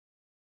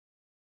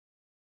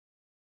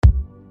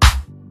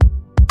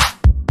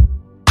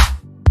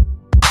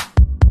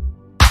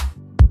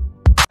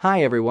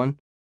Hi everyone.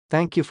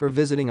 Thank you for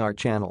visiting our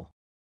channel.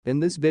 In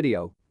this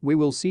video, we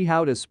will see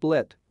how to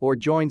split or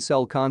join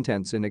cell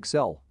contents in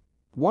Excel.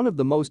 One of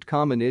the most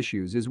common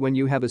issues is when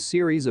you have a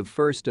series of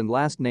first and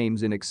last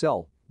names in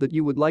Excel that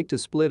you would like to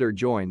split or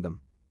join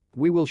them.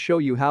 We will show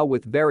you how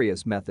with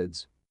various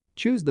methods.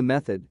 Choose the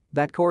method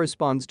that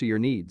corresponds to your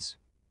needs.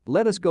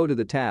 Let us go to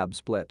the tab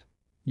Split.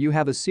 You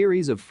have a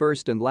series of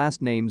first and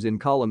last names in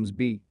columns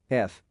B,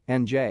 F,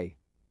 and J.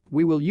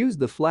 We will use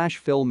the flash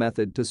fill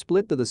method to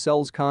split the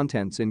cell's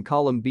contents in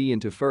column B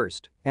into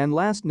first and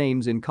last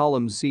names in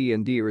columns C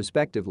and D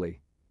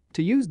respectively.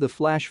 To use the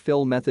flash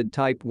fill method,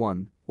 type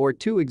 1 or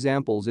 2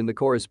 examples in the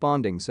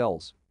corresponding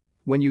cells.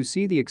 When you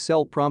see the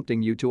Excel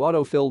prompting you to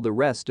autofill the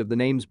rest of the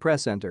names,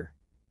 press enter.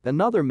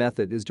 Another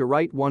method is to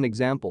write one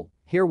example.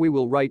 Here we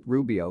will write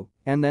Rubio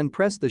and then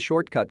press the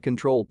shortcut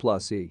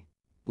Ctrl+E.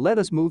 Let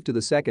us move to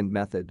the second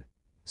method.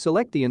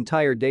 Select the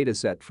entire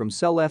dataset from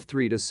cell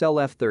F3 to cell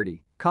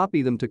F30,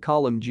 copy them to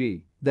column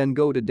G, then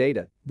go to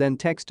Data, then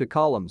Text to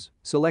Columns,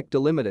 select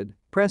Delimited,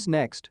 press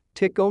Next,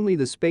 tick only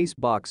the space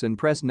box and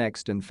press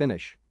Next and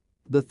finish.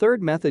 The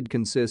third method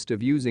consists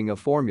of using a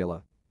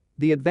formula.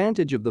 The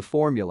advantage of the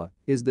formula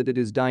is that it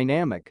is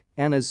dynamic,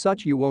 and as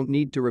such you won't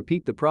need to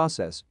repeat the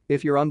process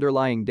if your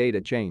underlying data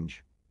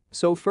change.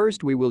 So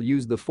first we will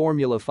use the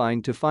formula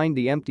find to find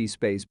the empty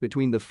space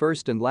between the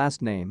first and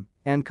last name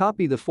and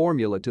copy the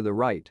formula to the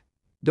right.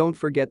 Don't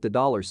forget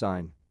the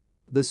 $sign.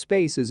 The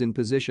space is in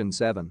position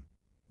 7.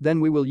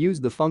 Then we will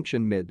use the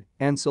function mid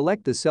and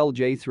select the cell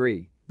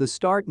J3. The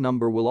start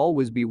number will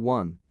always be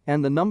 1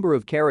 and the number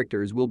of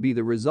characters will be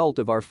the result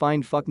of our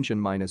find function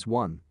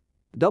 -1.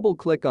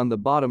 Double-click on the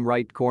bottom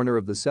right corner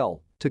of the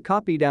cell to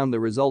copy down the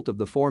result of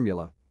the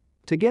formula.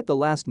 To get the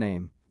last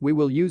name, we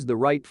will use the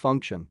right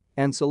function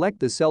and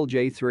select the cell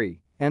J3,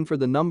 and for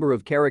the number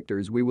of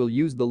characters we will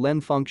use the len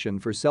function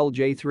for cell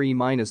J3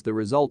 minus the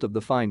result of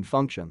the find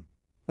function.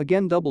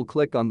 Again,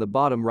 double-click on the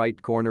bottom right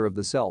corner of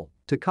the cell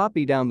to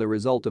copy down the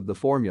result of the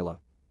formula.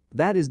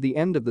 That is the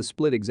end of the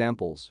split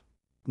examples.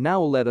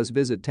 Now let us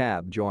visit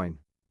tab Join.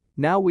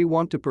 Now we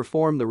want to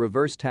perform the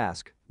reverse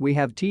task. We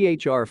have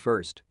THR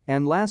first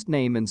and last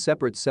name in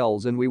separate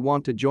cells and we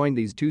want to join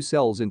these two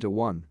cells into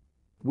one.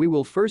 We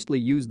will firstly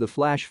use the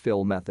flash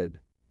fill method.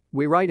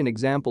 We write an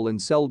example in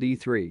cell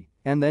D3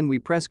 and then we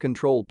press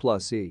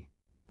Ctrl+E.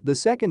 The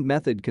second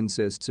method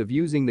consists of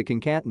using the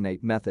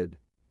concatenate method.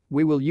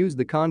 We will use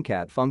the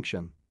CONCAT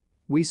function.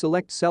 We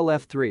select cell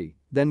F3,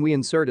 then we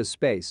insert a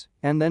space,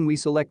 and then we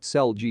select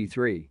cell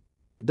G3.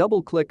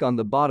 Double-click on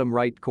the bottom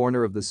right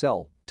corner of the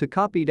cell to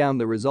copy down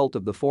the result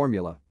of the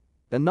formula.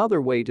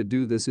 Another way to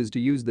do this is to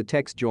use the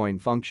TEXTJOIN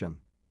function.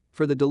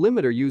 For the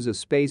delimiter, use a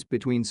space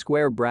between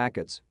square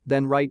brackets,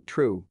 then write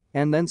true,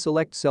 and then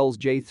select cells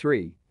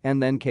J3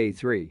 and then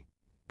K3.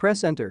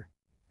 Press enter.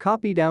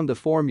 Copy down the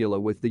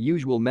formula with the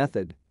usual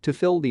method to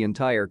fill the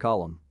entire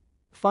column.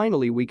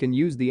 Finally, we can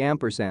use the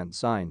ampersand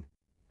sign.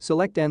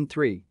 Select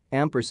N3,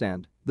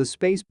 ampersand, the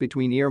space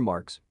between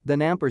earmarks,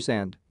 then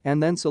ampersand,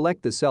 and then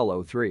select the cell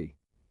O3.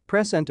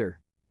 Press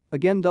enter.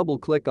 Again,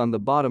 double-click on the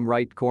bottom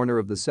right corner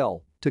of the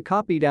cell to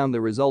copy down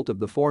the result of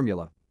the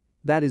formula.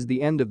 That is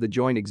the end of the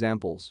join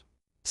examples.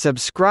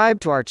 Subscribe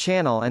to our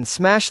channel and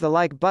smash the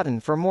like button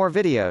for more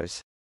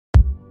videos.